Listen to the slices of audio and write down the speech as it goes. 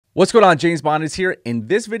What's going on? James Bond is here. In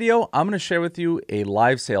this video, I'm going to share with you a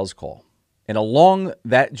live sales call. And along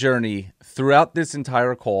that journey, throughout this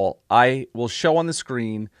entire call, I will show on the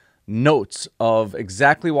screen notes of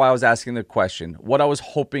exactly why I was asking the question, what I was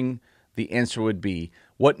hoping the answer would be,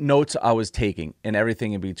 what notes I was taking, and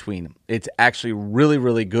everything in between. It's actually really,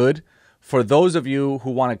 really good for those of you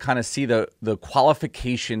who want to kind of see the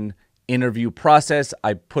qualification interview process.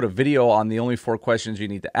 I put a video on the only 4 questions you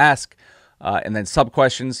need to ask. And then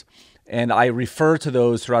sub-questions, and I refer to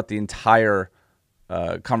those throughout the entire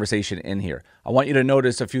conversation in here. I want you to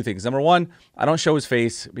notice a few things. Number one, I don't show his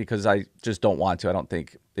face because I just don't want to. I don't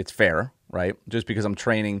think it's fair, right? Just because I'm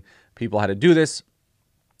training people how to do this,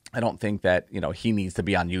 I don't think that, he needs to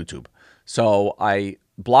be on YouTube. So I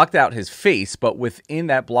blocked out his face, but within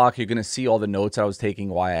that block, you're going to see all the notes I was taking,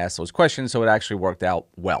 why I asked those questions, so it actually worked out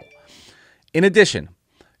well. In addition,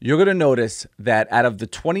 you're going to notice that out of the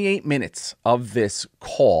 28 minutes of this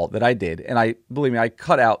call that I did, and believe me, I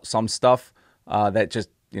cut out some stuff that just,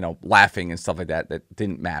 laughing and stuff like that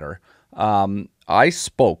didn't matter. I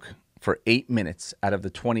spoke for 8 minutes out of the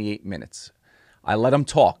 28 minutes. I let him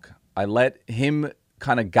talk. I let him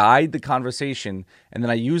kind of guide the conversation, and then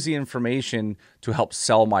I use the information to help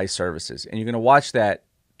sell my services. And you're going to watch that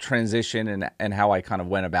transition and how I kind of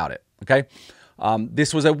went about it, okay?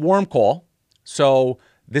 This was a warm call, so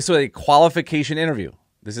this was a qualification interview.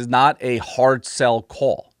 This is not a hard sell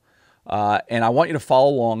call. And I want you to follow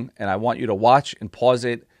along, and I want you to watch and pause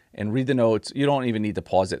it and read the notes. You don't even need to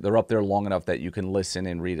pause it. They're up there long enough that you can listen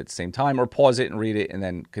and read at the same time, or pause it and read it and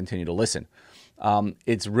then continue to listen.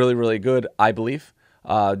 It's really, really good, I believe.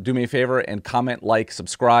 Do me a favor and comment, like,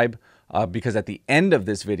 subscribe, because at the end of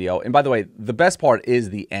this video, and by the way, the best part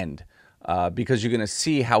is the end, because you're going to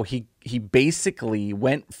see how he basically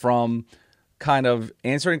went from kind of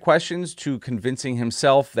answering questions to convincing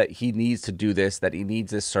himself that he needs to do this, that he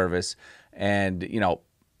needs this service. And,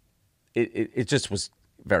 it just was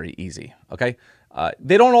very easy. Okay.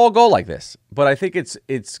 They don't all go like this, but I think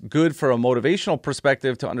it's good for a motivational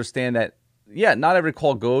perspective to understand that, yeah, not every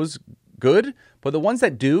call goes good, but the ones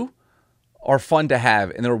that do are fun to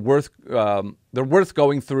have, and they're worth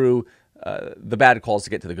going through the bad calls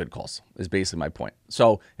to get to the good calls, is basically my point.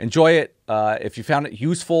 So enjoy it. If you found it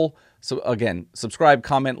useful, so again, subscribe,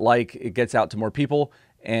 comment, like, it gets out to more people.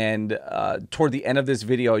 And toward the end of this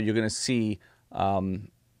video, you're going to see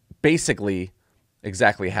basically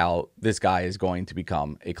exactly how this guy is going to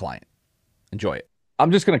become a client. Enjoy it.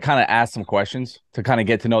 I'm just going to kind of ask some questions to kind of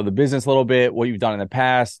get to know the business a little bit, what you've done in the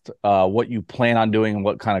past, what you plan on doing, and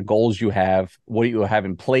what kind of goals you have, what you have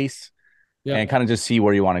in place, and kind of just see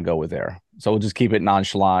where you want to go with there. So we'll just keep it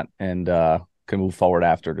nonchalant and can move forward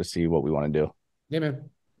after to see what we want to do. Yeah, man.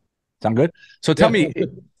 Sound good? So tell me,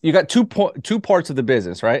 you got two parts of the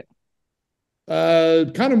business, right?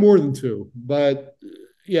 Kind of more than 2, but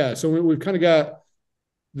yeah. So we've kind of got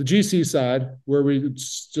the GC side where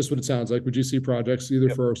it's just what it sounds like with GC projects, either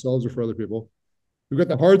for ourselves or for other people. We've got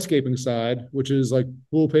the hardscaping side, which is like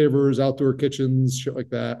pool pavers, outdoor kitchens, shit like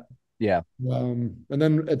that. Yeah. And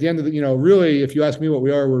then at the end of the, really, if you ask me what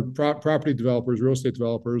we are, we're property developers, real estate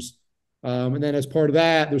developers. And then as part of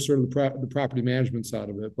that, there's sort of the property management side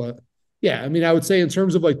of it. But yeah, I mean, I would say in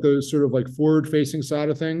terms of like the sort of like forward facing side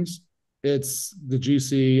of things, it's the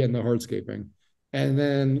GC and the hardscaping. And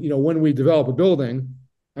then, when we develop a building,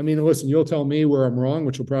 I mean, listen, you'll tell me where I'm wrong,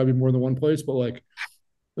 which will probably be more than one place, but like,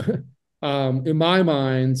 in my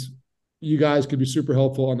mind, you guys could be super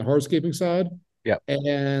helpful on the hardscaping side. Yeah.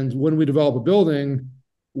 And when we develop a building,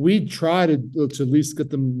 we try to at least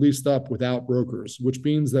get them leased up without brokers, which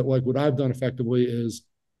means that like what I've done effectively is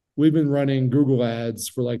we've been running Google ads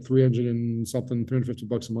for like 300 and something,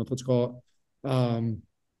 $350 a month, let's call it,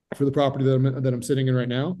 for the property that I'm sitting in right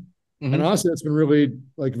now. Mm-hmm. And honestly, that's been really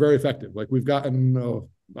like very effective. Like we've gotten,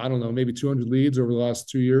 I don't know, maybe 200 leads over the last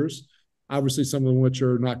 2 years. Obviously, some of them which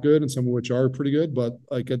are not good and some of which are pretty good. But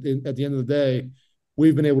like at the end of the day,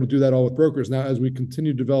 we've been able to do that all with brokers. Now, as we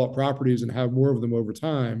continue to develop properties and have more of them over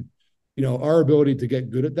time, our ability to get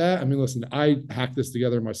good at that. I mean, listen, I hacked this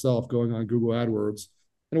together myself going on Google AdWords,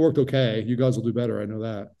 and it worked okay. You guys will do better. I know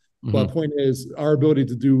that. Mm-hmm. But the point is, our ability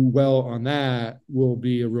to do well on that will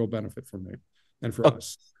be a real benefit for me and for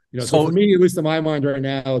us. So for me, at least in my mind right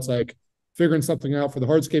now, it's like figuring something out for the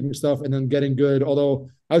hardscaping stuff and then getting good. Although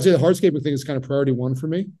I would say the hardscaping thing is kind of priority 1 for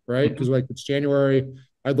me, right? Because like it's January.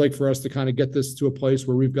 I'd like for us to kind of get this to a place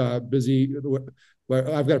where we've got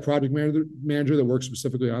where I've got a project manager that works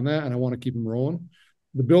specifically on that, and I want to keep them rolling.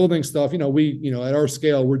 The building stuff, we, at our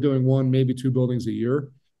scale, we're doing 1, maybe 2 buildings a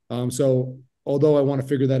year. So although I want to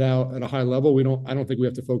figure that out at a high level, I don't think we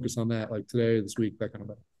have to focus on that like today, this week, that kind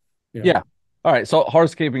of thing. Yeah. All right, so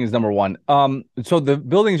hardscaping is number one. So the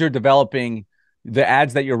buildings you're developing, the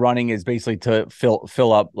ads that you're running is basically to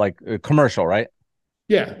fill up like a commercial, right?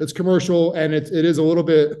 Yeah, it's commercial, and it is a little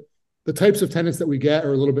bit, the types of tenants that we get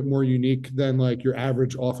are a little bit more unique than like your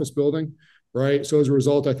average office building, right? So as a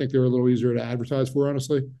result, I think they're a little easier to advertise for,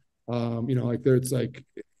 honestly. Like there's like,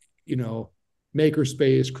 you know, maker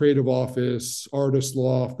space, creative office, artist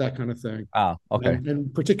loft, that kind of thing. Ah, okay.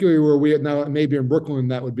 And particularly where we now, maybe in Brooklyn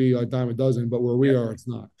that would be a dime a dozen, but where we Yeah. are, it's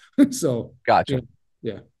not. So you Gotcha. know,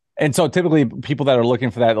 yeah. And so typically people that are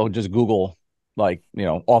looking for that, they'll just Google like,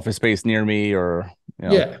 office space near me or, Yeah,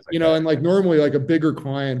 things like that. and like normally, like a bigger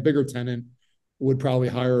client, bigger tenant would probably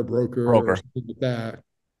hire a broker or Broker. something like that.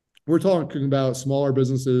 We're talking about smaller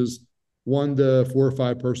businesses, 1 to 4 or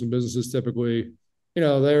 5 person businesses typically.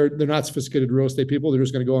 They're not sophisticated real estate people. They're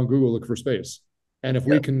just going to go on Google, look for space. And if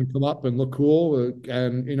we Yep. can come up and look cool,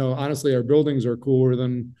 and honestly, our buildings are cooler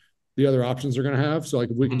than the other options they're going to have. So like,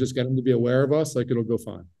 if we can Mhm. just get them to be aware of us, like it'll go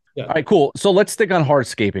fine. Yeah. All right, cool. So let's stick on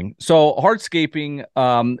hardscaping. So hardscaping,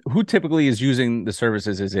 who typically is using the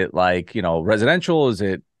services? Is it like, residential? Is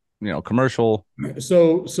it, commercial?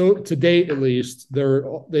 So to date, at least,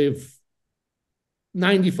 they've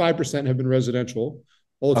 95% have been residential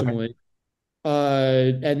Okay. ultimately,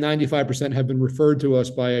 and 95% have been referred to us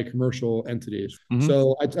by a commercial entities. Hmm.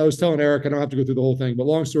 So I was telling Eric, I don't have to go through the whole thing, but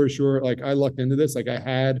long story short, like I lucked into this. Like I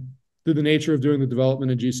had, through the nature of doing the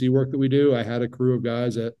development and GC work that we do, I had a crew of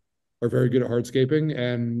guys that are very good at hardscaping,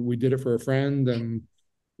 and we did it for a friend. And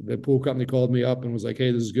the pool company called me up and was like,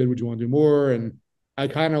 "Hey, this is good. Would you want to do more?" And I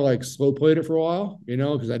kind of like slow played it for a while,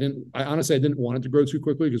 because I honestly, I didn't want it to grow too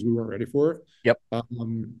quickly because we weren't ready for it. Yep.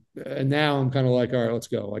 And now I'm kind of like, all right, let's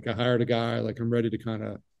go. Like I hired a guy, like I'm ready to kind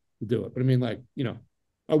of do it. But I mean, like,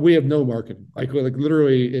 we have no marketing. Like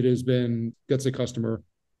literally it has been gets a customer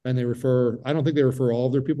and they refer, I don't think they refer all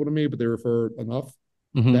of their people to me, but they refer enough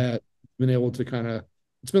Hmm. that I've been able to kind of,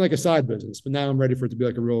 it's been like a side business, but now I'm ready for it to be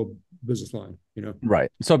like a real business line. Right.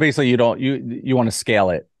 So basically you want to scale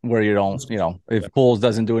it where you don't, Yeah. if pools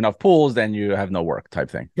doesn't do enough pools, then you have no work type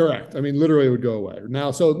thing. Correct. I mean, literally, it would go away now.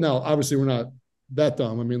 So now, obviously, we're not that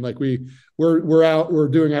dumb. I mean, like we're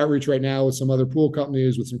doing outreach right now with some other pool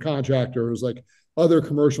companies, with some contractors, like other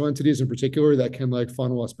commercial entities in particular that can like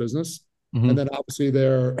funnel us business. And Hmm. then obviously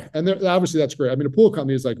that's great. I mean, a pool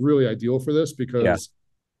company is like really ideal for this Yeah. because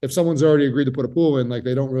if someone's already agreed to put a pool in, like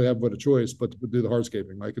they don't really have but a choice but to do the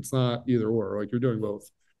hardscaping. Like it's not either or. Like you're doing both,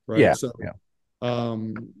 right? Yeah. So Yeah.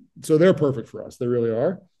 um, so they're perfect for us. They really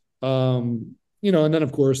are. And then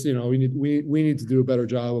of course, we need to do a better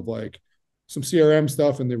job of like some CRM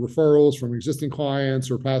stuff and the referrals from existing clients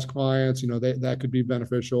or past clients. That could be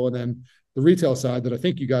beneficial. And then the retail side that I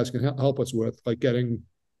think you guys can help us with, like getting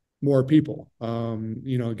more people,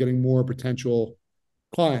 getting more potential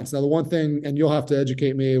clients. Now, the one thing, and you'll have to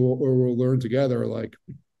educate me, or we'll learn together. Like,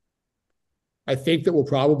 I think that we'll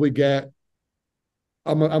probably get.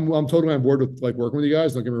 I'm totally on board with like working with you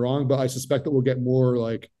guys. Don't get me wrong, but I suspect that we'll get more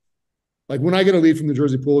like when I get a lead from the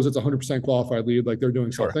Jersey Pools, it's 100% qualified lead. Like they're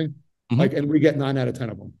doing Sure. something. Hmm. Like, and we get 9 out of 10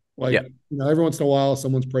 of them. Like, Yeah. every once in a while,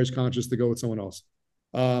 someone's price conscious to go with someone else.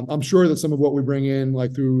 I'm sure that some of what we bring in,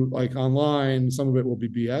 like through like online, some of it will be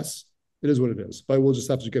BS. It is what it is, but we'll just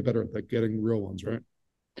have to get better at like getting real ones, right?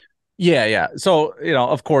 Yeah, yeah. So,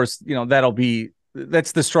 of course,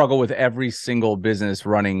 that's the struggle with every single business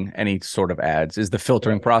running any sort of ads is the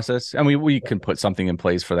filtering Yeah, process. And we can put something in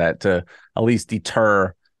place for that to at least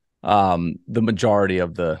deter the majority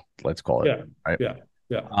of the, let's call it, yeah, right? yeah,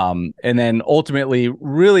 yeah, And then ultimately,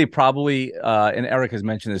 really probably, and Eric has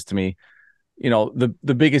mentioned this to me,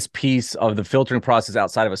 the biggest piece of the filtering process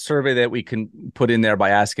outside of a survey that we can put in there by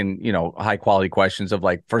asking, high quality questions of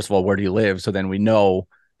like, first of all, where do you live? So then we know,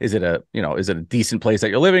 is it a decent place that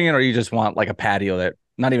you're living in, or you just want like a patio that,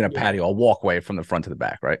 not even a yeah, patio, a walkway from the front to the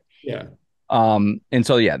back, right? yeah, And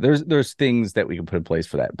so yeah, there's things that we can put in place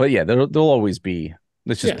for that. But yeah, there'll always be,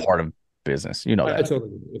 that's just yeah. part of business. You know I that.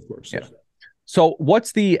 totally agree, of course. Yeah. Yeah. So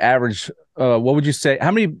what's the average, what would you say? How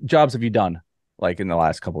many jobs have you done like in the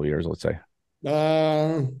last couple of years, let's say?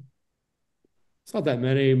 Uh, it's not that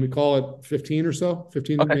many. We call it 15 or so.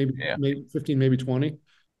 15, Okay. maybe, Yeah. 15, maybe 20.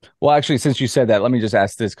 Well, actually, since you said that, let me just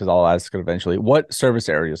ask this because I'll ask it eventually. What service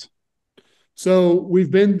areas? So we've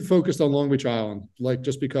been focused on Long Beach Island, like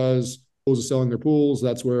just because pools are selling their pools.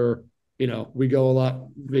 That's where, we go a lot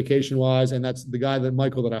vacation wise. And that's the guy that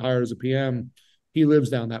Michael that I hired as a PM. He lives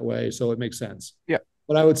down that way. So it makes sense. Yeah.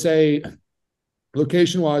 But I would say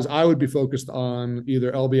location wise, I would be focused on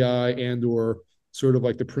either LBI and or sort of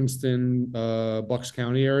like the Princeton, Bucks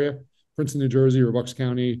County area, Princeton, New Jersey, or Bucks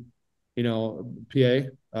County, PA,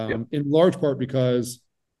 Yeah. in large part because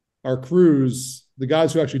our crews, the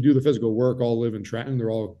guys who actually do the physical work, all live in Trenton.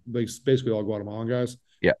 They're all basically all Guatemalan guys.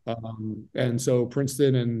 Yeah. And so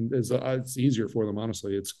Princeton and it's easier for them,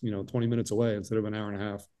 honestly. It's 20 minutes away instead of an hour and a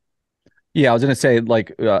half. Yeah, I was gonna say,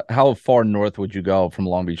 like, how far north would you go from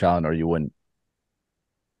Long Beach Island, or you wouldn't?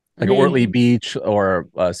 I Like Ortley mean, Beach or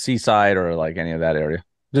Seaside or like any of that area?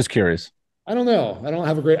 Just curious. I don't know. I don't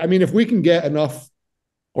have a great. I mean, if we can get enough.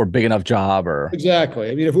 Or big enough job or Exactly.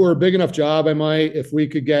 I mean, if it were a big enough job, I might. If we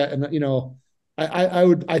could get, and I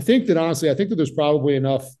would. I think that honestly, I think that there's probably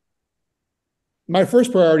enough. My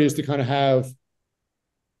first priority is to kind of have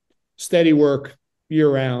steady work year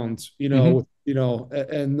round. Mhm.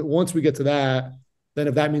 And once we get to that, then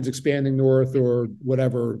if that means expanding north or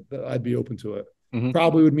whatever, I'd be open to it. Mhm.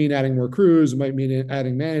 Probably would mean adding more crews. It might mean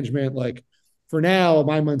adding management. Like for now,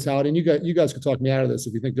 my mentality, and you guys could talk me out of this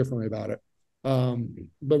if you think differently about it.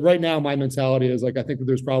 But right now, my mentality is like I think that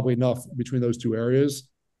there's probably enough between those two areas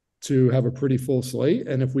to have a pretty full slate.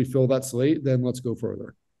 And if we fill that slate, then let's go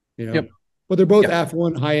further. You Yep. know, but they're both Yep.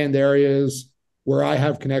 affluent, high end areas where I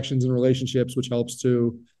have connections and relationships, which helps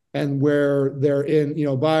too, and where they're in,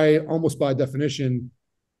 by almost by definition,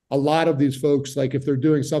 a lot of these folks, like if they're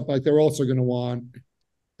doing something like they're also going to want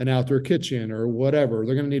an outdoor kitchen or whatever.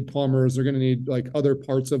 They're going to need plumbers. They're going to need like other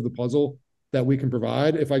parts of the puzzle that we can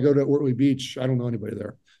provide. If I go to Ortley Beach, I don't know anybody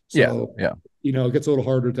there. Yeah. So, Yeah. it gets a little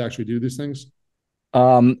harder to actually do these things.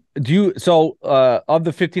 Do you so of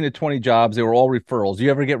the 15 to 20 jobs, they were all referrals. Do you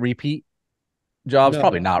ever get repeat jobs? No,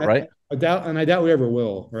 Probably not, right? I doubt, and I doubt we ever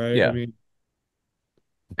will. Right. I Yeah. mean,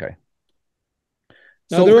 Okay.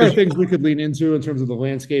 now So there are because things we could lean into in terms of the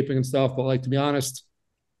landscaping and stuff, but like to be honest,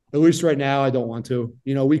 at least right now, I don't want to.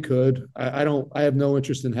 We could. I don't. I have no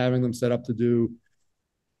interest in having them set up to do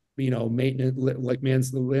maintenance, like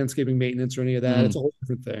man's landscaping maintenance or any of that. It's a whole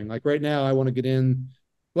different thing. Like right now, I want to get in.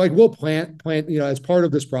 Like we'll plant, as part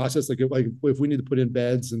of this process. Like if we need to put in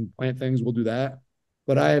beds and plant things, we'll do that.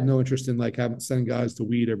 But I have no interest in like having sending guys to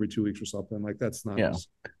weed every 2 weeks or something. Like that's not yeah. us.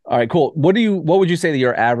 All right, cool. What would you say that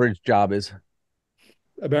your average job is?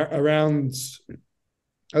 About around,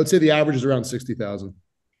 I would say the average is around 60,000.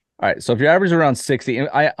 All right. So if your average is around 60, and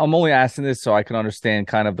I'm only asking this so I can understand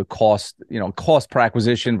kind of the cost, cost per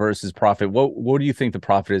acquisition versus profit. What do you think the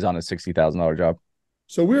profit is on a $60,000 job?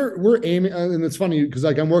 So we're aiming, and it's funny because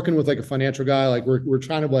like I'm working with like a financial guy. Like we're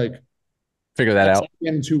trying to like Figure that out.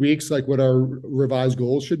 in 2 weeks, like what our revised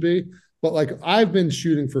goals should be. But like I've been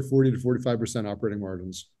shooting for 40 to 45% operating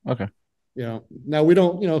margins. Okay. Now we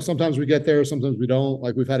don't, sometimes we get there, sometimes we don't.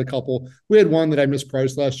 Like we've had a couple. We had one that I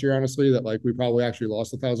mispriced last year, honestly, that like we probably actually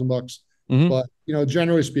lost $1,000. Hmm. But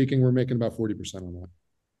generally speaking, we're making about 40% on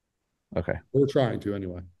that. Okay. We're trying to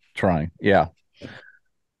anyway. Trying. Yeah.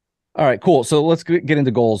 All right, cool. So let's get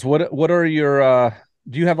into goals. What are your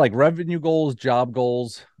do you have like revenue goals, job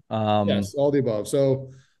goals? Yes, all the above.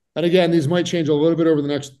 So, and again, these might change a little bit over the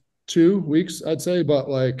next 2 weeks, I'd say, but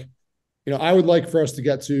like, I would like for us to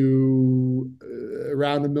get to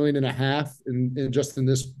around 1.5 million in just in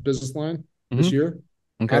this business line this Mhm. year.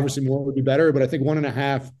 Okay. Obviously, more would be better, but I think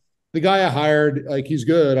 1.5. The guy I hired, like, he's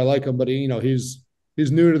good. I like him, but he's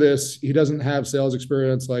new to this. He doesn't have sales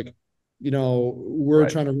experience. Like, we're Right.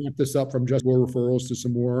 trying to ramp this up from just more referrals to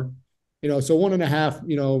some more. So 1.5.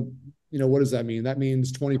 What does that mean? That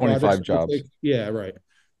means 20 projects. 25 jobs. Yeah, right.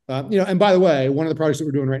 And by the way, one of the projects that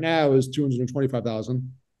we're doing right now is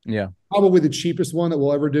 225,000. Yeah. Probably the cheapest one that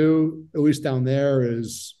we'll ever do, at least down there,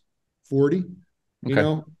 is 40. You Okay.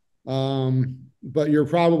 know, but you're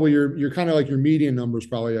kind of like your median number is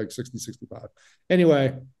probably like 60, 65.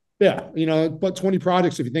 Anyway, yeah, but 20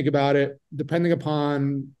 projects if you think about it, depending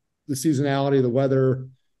upon the seasonality, the weather.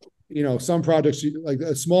 Some projects like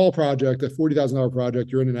a small project, a $40,000 project,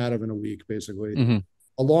 you're in and out of in a week, basically. Hmm.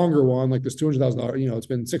 A longer one like this $200,000, it's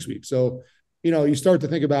been 6 weeks. So, you start to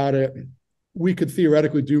think about it. We could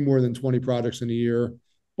theoretically do more than 20 projects in a year.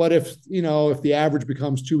 But if the average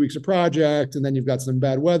becomes 2 weeks a project and then you've got some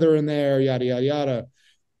bad weather in there, yada, yada, yada,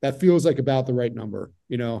 that feels like about the right number.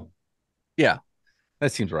 Yeah,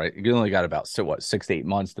 that seems right. You only got about 6 to 8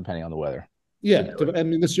 months depending on the weather to Yeah. do it. I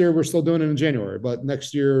mean, this year we're still doing it in January, but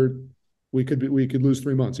next year we could lose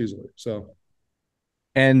 3 months easily. So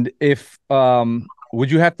And if would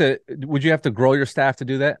you have to grow your staff to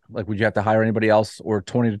do that? Like would you have to hire anybody else, or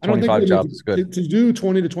 20 to I don't think 25 we need jobs is good? to do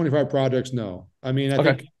 20 to 25 projects. No, I mean, I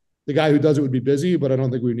Okay. think the guy who does it would be busy, but I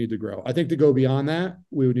don't think we need to grow. I think to go beyond that,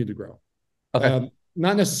 we would need to grow. Okay.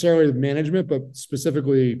 Not necessarily management, but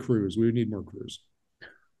specifically crews. We would need more crews.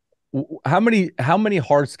 How many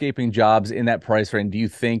hardscaping jobs in that price range do you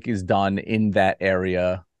think is done in that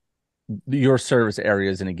area, your service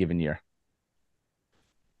areas in a given year?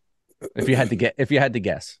 If you had to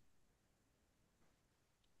guess.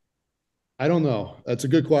 I don't know. That's a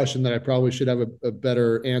good question that I probably should have a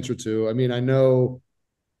better answer to. I mean, I know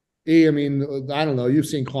I mean, I don't know. You've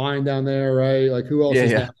seen Klein down there, right? Like who else Yeah,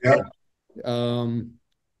 is yeah, down there?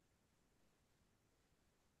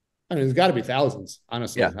 I mean, there's got to be thousands,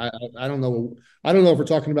 honestly. yeah. I don't know. I don't know if we're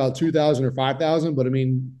talking about 2,000 or 5,000, but I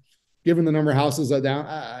mean, given the number of houses that down,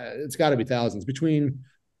 it's got to be thousands between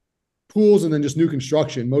pools and then just new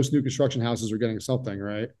construction. Most new construction houses are getting something,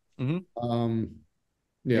 right? Hmm. Um,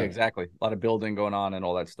 Yeah, yeah, exactly. A lot of building going on and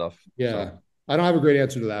all that stuff. So yeah. I don't have a great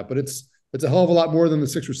answer to that, but it's a hell of a lot more than the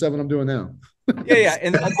 6 or 7 I'm doing now. yeah, yeah.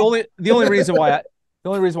 And the only reason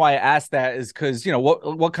why I asked that is because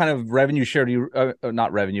what kind of revenue share do you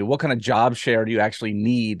not revenue, what kind of job share do you actually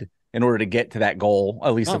need in order to get to that goal,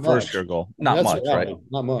 at least the Not first much. year goal? I mean, Not that's much, right?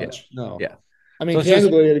 not Yeah, much. No. yeah. I So mean, it's just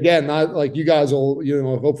candidly, again, not like you guys will,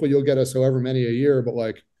 hopefully you'll get us however many a year, but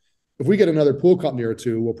like if we get another pool company or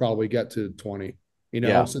two, we'll probably get to 20,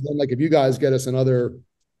 yeah. So then like if you guys get us another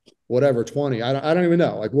whatever 20, I don't even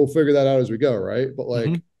know. Like we'll figure that out as we go, right? But Hmm.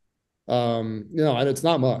 like and it's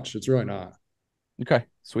not much. It's really not. Okay,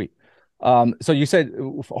 sweet. So you said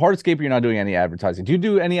for Hardscape, you're not doing any advertising. Do you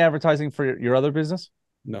do any advertising for your other business?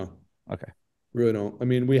 No, Okay. really don't. I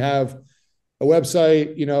mean, we have a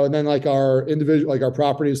website, and then like our individual, like our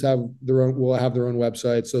properties have their own, will have their own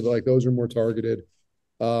website. So like those are more targeted.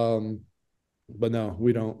 Um, but no,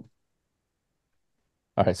 we don't.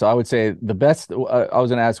 All right. So I would say the best, I was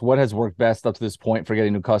going to ask what has worked best up to this point for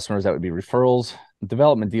getting new customers. That would be referrals.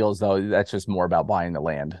 Development deals, though, that's just more about buying the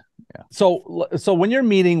land. Yeah. So when you're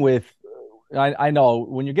meeting with, I know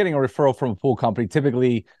when you're getting a referral from a pool company,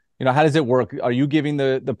 typically, how does it work? Are you giving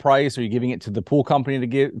the price? Are you giving it to the pool company to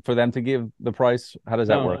give for them to give the price? How does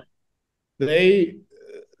that work? No, they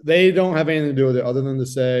they don't have anything to do with it other than to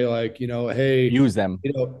say like, hey, Use them.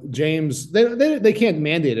 James, they can't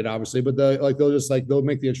mandate it obviously, but they'll just like they'll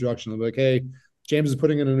make the introduction. They'll be like, hey, James is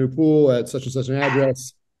putting in a new pool at such and such an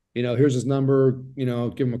address. Here's his number.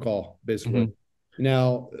 Give him a call, basically. Hmm.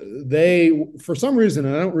 Now they, for some reason,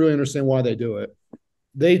 and I don't really understand why they do it.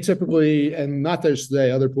 They typically, and not just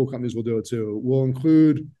they, other pool companies will do it too. Will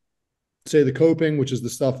include, say, the coping, which is the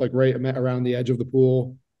stuff like right around the edge of the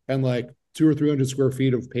pool, and like 200 or 300 square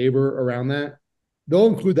feet of paver around that. They'll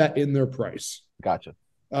include that in their price. Gotcha.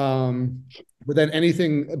 Um, but then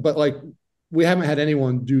anything, but like we haven't had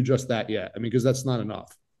anyone do just that yet. I mean, because that's not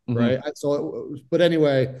enough, Hmm. right? So, but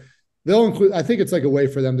anyway, they'll include. I think it's like a way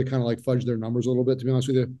for them to kind of like fudge their numbers a little bit, to be honest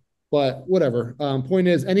with you. But whatever. Point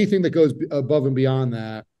is, anything that goes above and beyond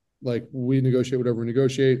that, like we negotiate whatever we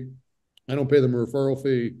negotiate. I don't pay them a referral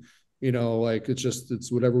fee. Like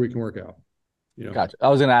it's whatever we can work out. Gotcha. I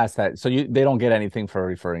was going to ask that. So they don't get anything for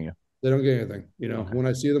referring you. They don't get anything. Okay. When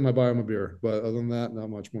I see them, I buy them a beer. But other than that, not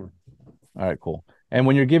much more. All right, cool. And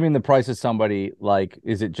when you're giving the price to somebody, like,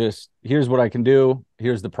 is it just here's what I can do,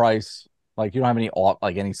 here's the price? Like, you don't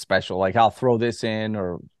have any special, like I'll throw this in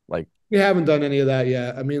or like, We haven't done any of that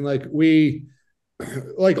yet. I mean, like we,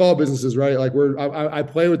 like all businesses, right? Like I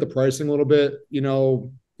play with the pricing a little bit.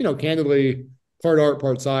 Candidly, part art,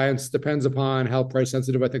 part science. Depends upon how price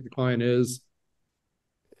sensitive I think the client is.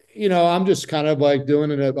 I'm just kind of like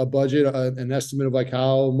doing a budget, an estimate of like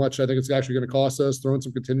how much I think it's actually going to cost us, throwing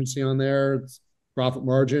some contingency on there, it's profit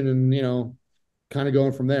margin, and kind of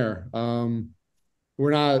going from there.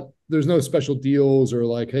 We're not. There's no special deals or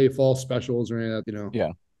like, hey, fall specials or any of that.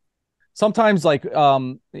 yeah. Sometimes like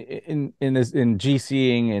in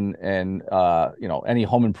GCing and any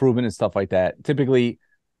home improvement and stuff like that, typically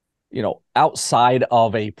outside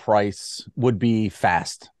of a price would be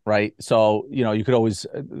fast, right? So, you could always,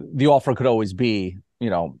 the offer could always be,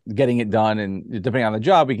 getting it done. And depending on the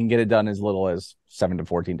job, we can get it done as little as 7 to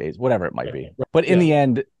 14 days, whatever it might Right, be. right. But in Yeah. the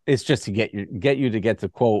end, it's just to get you to get the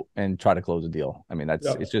quote and try to close a deal. I mean, Yeah.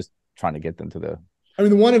 it's just trying to get them to the, I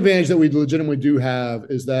mean, the one advantage that we legitimately do have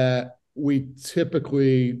is that we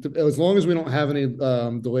typically, as long as we don't have any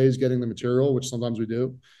delays getting the material, which sometimes we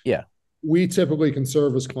do, yeah. we typically can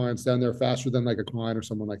service clients down there faster than like a client or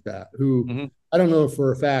someone like that who Hmm. I don't know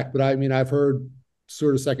for a fact, but I mean, I've heard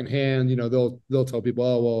sort of secondhand, they'll tell people,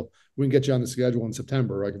 oh, well, we can get you on the schedule in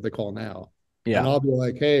September, like if they call now. And Yeah. I'll be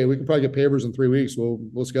like, hey, we can probably get pavers in 3 weeks.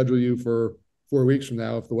 We'll schedule you for 4 weeks from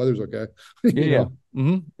now if the weather's okay. Yeah, yeah.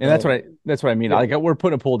 Hmm. And So that's what I mean. yeah. Like we're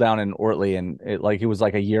putting a pool down in Ortley, and it was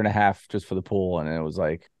like a year and a half just for the pool, and it was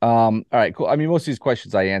like, all right, cool. I mean, most of these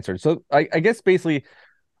questions I answered. So I guess basically,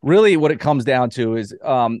 really, what it comes down to is,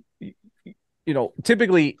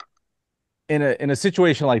 typically in a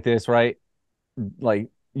situation like this, right? Like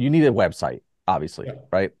you need a website, obviously, Yeah.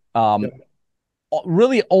 right? Yeah.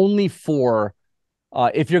 Really only for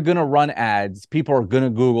if you're gonna run ads, people are gonna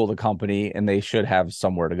Google the company and they should have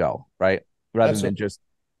somewhere to go, right? rather than Absolutely. just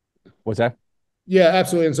what's that? Yeah,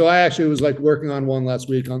 absolutely. And so I actually was like working on one last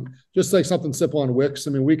week on just like something simple on Wix. I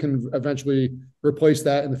mean, we can eventually replace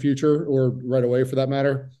that in the future or right away for that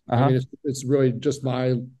matter. I Uh-huh. mean, it's really just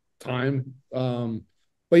my time.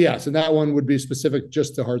 But yes, and that one would be specific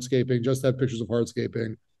just to hardscaping, just have pictures of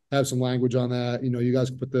hardscaping, have some language on that. You know, you guys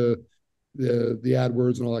can put the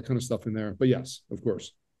AdWords and all that kind of stuff in there. But yes, of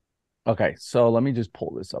course. Okay, so let me just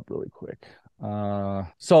pull this up really quick.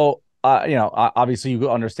 Obviously you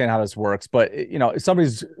understand how this works, but if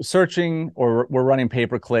somebody's searching or we're running pay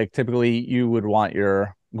per click, typically you would want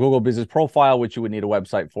your Google Business Profile, which you would need a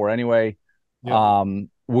website for anyway. Yep.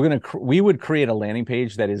 We would create a landing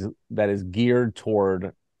page that is geared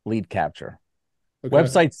toward lead capture. Okay.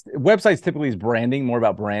 Websites typically is branding, more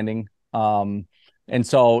about branding. And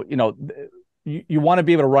so, you want to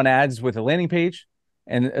be able to run ads with a landing page.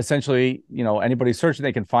 And essentially, anybody searching,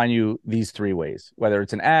 they can find you these three ways, whether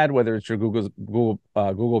it's an ad, whether it's your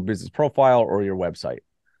Google Business Profile or your website.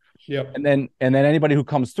 Yep. And then anybody who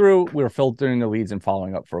comes through, we're filtering the leads and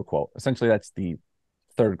following up for a quote. Essentially, that's the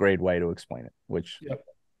third grade way to explain it, which Yep.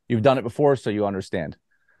 you've done it before, so you understand.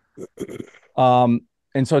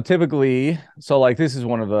 And so typically, so like this is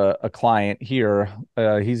one of a client here.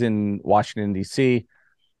 He's in Washington, D.C.,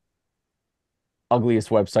 ugliest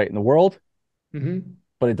website in the world. Mm-hmm.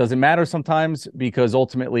 But it doesn't matter sometimes because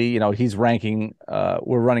ultimately, he's ranking.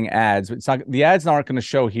 We're running ads. It's not the ads aren't going to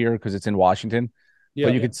show here because it's in Washington, but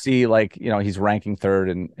you Yep. could see like he's ranking third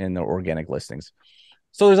in the organic listings.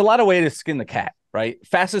 So there's a lot of way to skin the cat, right?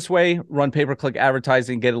 Fastest way: run pay per click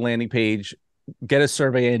advertising, get a landing page, get a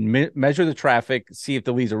survey in, measure the traffic, see if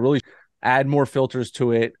the leads are really. Add more filters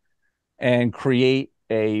to it, and create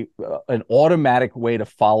an automatic way to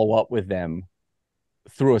follow up with them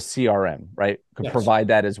through a CRM, right? Could Yes. provide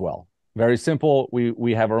that as well. Very simple.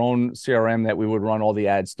 We have our own CRM that we would run all the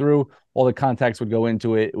ads through. All the contacts would go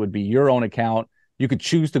into it. It would be your own account. You could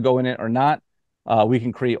choose to go in it or not. We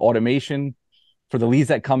can create automation for the leads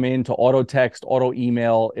that come in to auto text, auto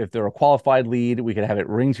email. If they're a qualified lead, we could have it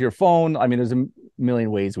ring to your phone. I mean, there's a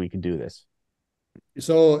million ways we could do this.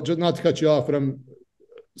 So just not to cut you off, but I'm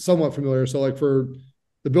somewhat familiar. So like for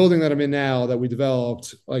the building that I'm in now that we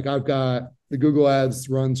developed, like I've got the Google ads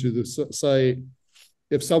run to the site.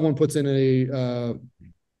 If someone puts in a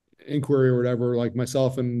inquiry or whatever, like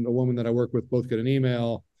myself and a woman that I work with both get an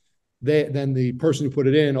email. Then the person who put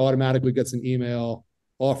it in automatically gets an email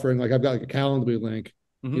offering, like I've got like a Calendly link,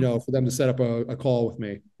 Mm-hmm. for them to set up a call with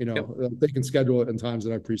me. Yep. They can schedule it in times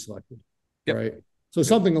that I've pre-selected, Yep. right? So Yep.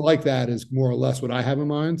 something like that is more or less what I have in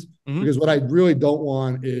mind. Mm-hmm. Because what I really don't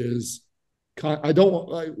want is, I don't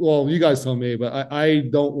want, well, you guys tell me, but I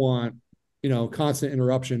don't want, constant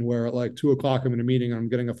interruption where at like 2 o'clock I'm in a meeting and I'm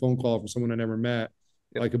getting a phone call from someone I never met,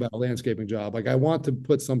 Yep. like about a landscaping job. Like I want to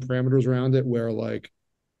put some parameters around it where like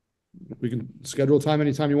we can schedule time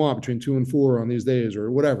anytime you want between 2 and 4 on these days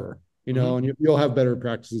or whatever, Mm-hmm. and you'll have better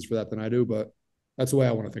practices for that than I do, but that's the way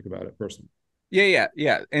I want to think about it personally. Yeah, yeah,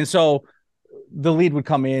 yeah. And so the lead would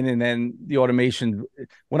come in and then the automation.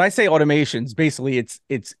 When I say automations, basically it's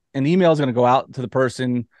an email is going to go out to the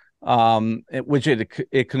person, which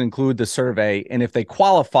it can include the survey, and if they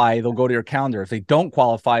qualify they'll go to your calendar. If they don't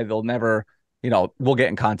qualify, they'll never, we'll get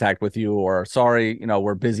in contact with you, or sorry,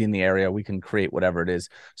 we're busy in the area, we can create whatever it is.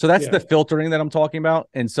 So that's Yeah. the filtering that I'm talking about.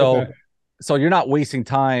 And so Okay. you're not wasting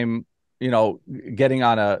time, getting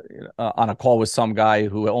on a call with some guy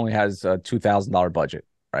who only has a $2,000 budget,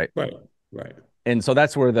 right? Right. Right. And so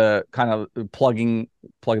that's where the kind of plugging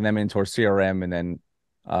them into our CRM, and then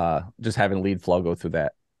just having lead flow go through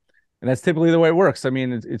that. And that's typically the way it works. I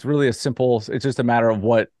mean, it's really a simple. It's just a matter of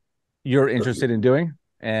what you're interested in doing,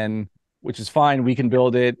 and which is fine. We can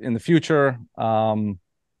build it in the future. Do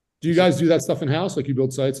you guys do that stuff in house? Like you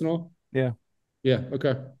build sites and all? Yeah, Yeah.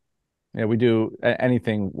 Okay. yeah, we do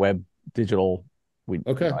anything web, digital. We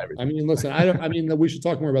Okay. I everything. mean, listen, I mean, we should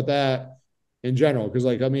talk more about that in general. Cause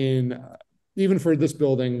like, I mean, even for this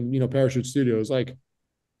building, Parachute Studios, like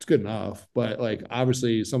it's good enough, but like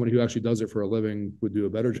obviously somebody who actually does it for a living would do a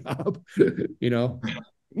better job, you know?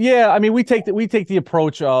 Yeah, I mean, we take the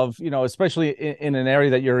approach of, especially in an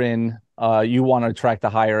area that you're in, you want to attract the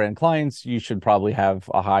higher end clients. You should probably have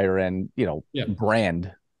a higher end, Yeah.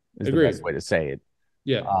 brand is the best Agreed. way to say it.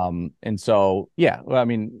 Yeah. And so, yeah, well, I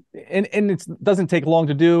mean, and it doesn't take long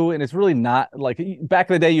to do. And it's really not like back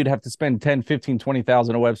in the day, you'd have to spend 10, 15,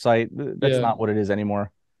 20,000 a website. That's Yeah. not what it is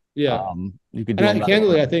anymore. Yeah. You could do And them rather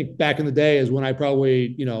candidly, I quickly. think back in the day is when I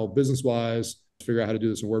probably, business wise, figure out how to do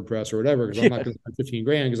this in WordPress or whatever, because I'm not Yeah. going to spend 15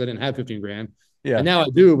 grand because I didn't have 15 grand. Yeah. And now I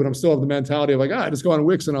do, but I'm still have the mentality of like, I just go on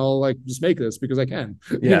Wix and I'll like just make this because I can,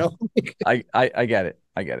 Yeah. I get it.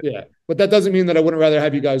 I get it. Yeah. But that doesn't mean that I wouldn't rather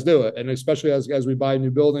have you guys do it. And especially as we buy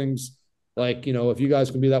new buildings, like, if you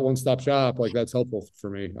guys can be that one-stop shop, like that's helpful for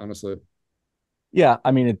me, honestly. Yeah,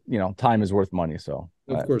 I mean, time is worth money, so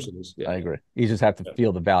Of course it is. Yeah. I agree. You just have to Yeah.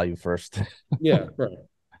 feel the value first. Yeah. Right.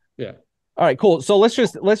 Yeah. All right, cool. So let's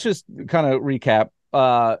just kind of recap.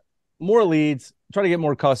 More leads, try to get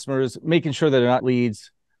more customers, making sure that they're not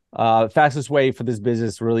leads. Fastest way for this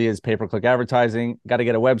business really is pay-per-click advertising. Got to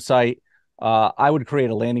get a website. I would create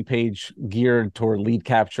a landing page geared toward lead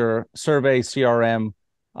capture, survey, CRM.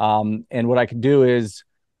 And what I could do is,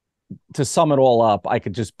 to sum it all up, I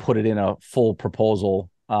could just put it in a full proposal.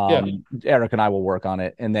 Yeah. Eric and I will work on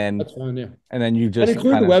it, and then That's fine. Yeah. you And just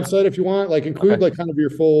include kind the of website if you want, like include okay. like kind of your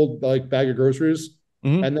full like bag of groceries.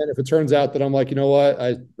 Hmm. And then if it turns out that I'm like, you know what,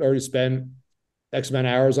 I already spent X amount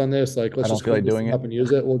of hours on this, like I let's don't just feel like clean this doing thing it. up and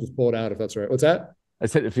use it. We'll just pull it out if that's right. What's that? I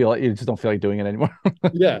said feel like you just don't feel like doing it anymore.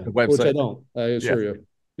 Yeah, The which I website. don't. I Yeah. assure you.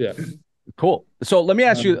 Yeah. Cool. So let me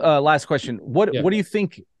ask you Um, last question. What yeah. what do you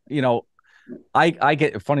think, I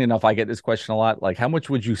get, funny enough, I get this question a lot. Like, how much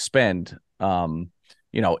would you spend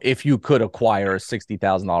if you could acquire a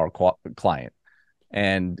 $60,000 client?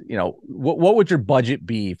 And what would your budget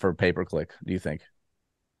be for pay per click, do you think?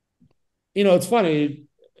 It's funny,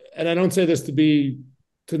 and I don't say this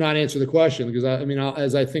to not answer the question because I mean,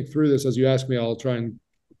 as I think through this, as you ask me, I'll try and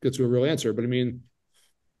get to a real answer. But I mean,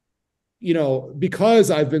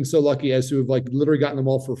 because I've been so lucky as to have like literally gotten them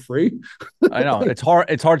all for free. I know it's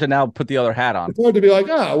hard to now put the other hat on. It's hard to be like,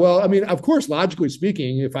 well, I mean, of course, logically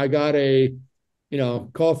speaking, if I got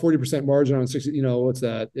call it 40% margin on 60, what's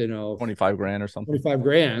that, 25 grand or something. 25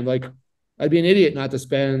 grand, like I'd be an idiot not to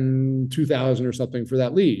spend 2,000 or something for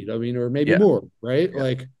that lead. I mean, or maybe Yeah. more, right? Yeah.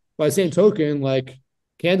 Like by the same token, like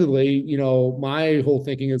candidly, my whole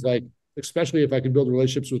thinking is like, especially if I can build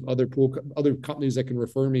relationships with other companies that can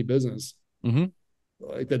refer me business, Mm-hmm.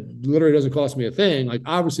 like that literally doesn't cost me a thing. Like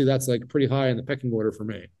obviously that's like pretty high in the pecking order for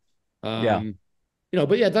me. Yeah.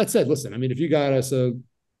 But yeah, that said, listen, I mean, if you got us I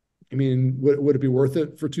mean, would it be worth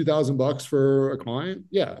it for $2,000 for a client?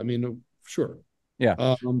 Yeah, I mean, sure. Yeah.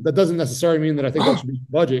 That doesn't necessarily mean that I think that should be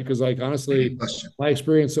budget because, like, honestly, my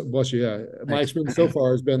experience, bless you, yeah, my Thanks. experience so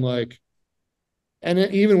far has been like, and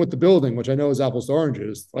even with the building, which I know is apples to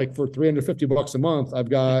oranges, like for $350 a month, I've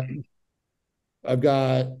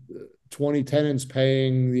got 20 tenants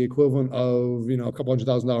paying the equivalent of a couple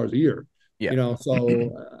 $100,000 a year. Yeah.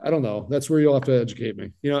 So I don't know. That's where you'll have to educate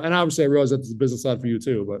me. And obviously I realize that's the business side for you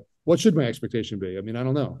too. But what should my expectation be? I mean, I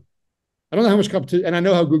don't know. I don't know how much competition, and I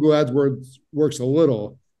know how Google AdWords works a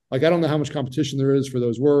little. Like I don't know how much competition there is for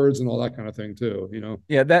those words and all that kind of thing too.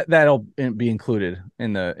 Yeah, that'll be included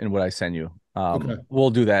in what I send you. Okay. We'll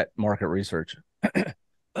do that market research. I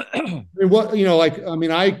mean, like I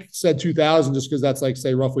mean, I said 2,000 just because that's like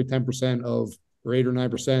say roughly 10% of or 8 or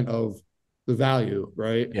 9% of the value,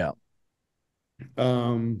 right? Yeah.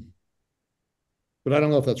 Um, but I don't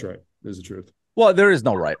know if that's right. Is the truth? Well, there is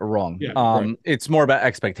no right or wrong. Yeah. Right. It's more about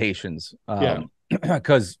expectations. Yeah.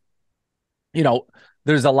 Because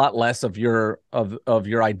there's a lot less of your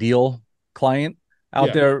ideal client out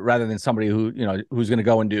Yeah. there rather than somebody who's going to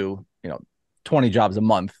go and do 20 jobs a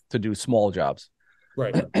month to do small jobs.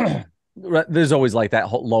 Right. There's always like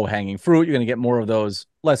that low hanging fruit. You're going to get more of those,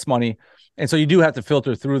 less money, and so you do have to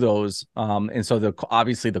filter through those. And so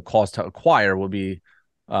obviously the cost to acquire will be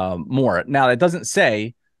more. Now that doesn't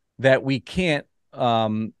say that we can't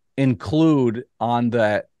include on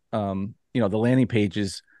that the landing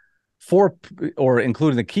pages for or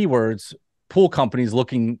including the keywords pool companies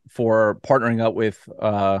looking for partnering up with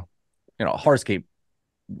hardscape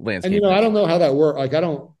And landscape. I don't know how that works. Like I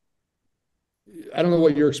don't know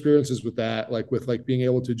what your experience is with that, like with like being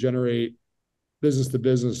able to generate business to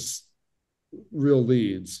business real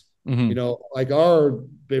leads. Mm-hmm. Like our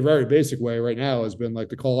very basic way right now has been like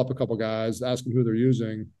to call up a couple guys, ask them who they're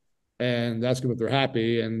using, and ask them if they're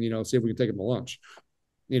happy, and see if we can take them to lunch.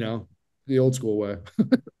 The old school way.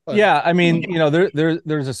 Yeah, I mean,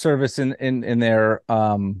 there's a service in there,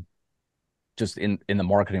 just in the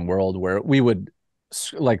marketing world where we would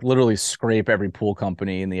like literally scrape every pool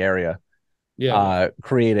company in the area, Yeah.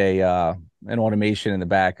 create an automation in the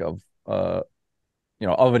back of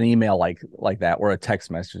of an email like that, or a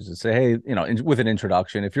text message to say, hey, with an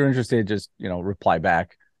introduction, if you're interested, just reply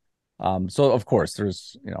back. So of course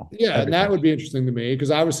there's Yeah, and that everything. would be interesting to me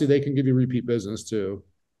because obviously they can give you repeat business too.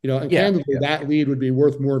 And Yeah, candidly, yeah. that lead would be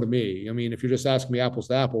worth more to me. I mean, if you're just asking me apples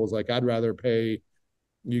to apples, like I'd rather pay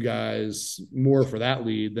you guys more for that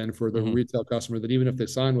lead than for the Mm-hmm. retail customer that even if they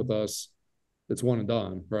sign with us, it's one and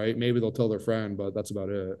done, right? Maybe they'll tell their friend, but that's about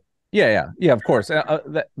it. Yeah. Of course,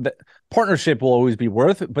 that partnership will always be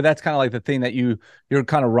worth it, but that's kind of like the thing that you're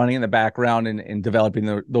kind of running in the background and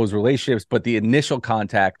developing those relationships. But the initial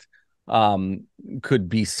contact um, could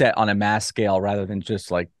be set on a mass scale rather than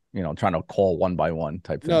just like trying to call one by one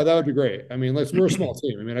type thing. No, that would be great. I mean, we're a small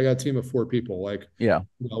team. I mean, I got a team of 4 people. Yeah.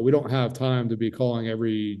 We don't have time to be calling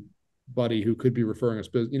everybody who could be referring us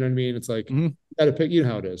business. You know what I mean? It's like Hmm. you got to pick. You know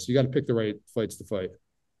how it is. You got to pick the right fights to fight.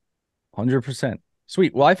 100%.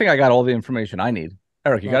 Sweet. Well, I think I got all the information I need.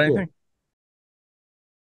 Eric, you got Cool. anything?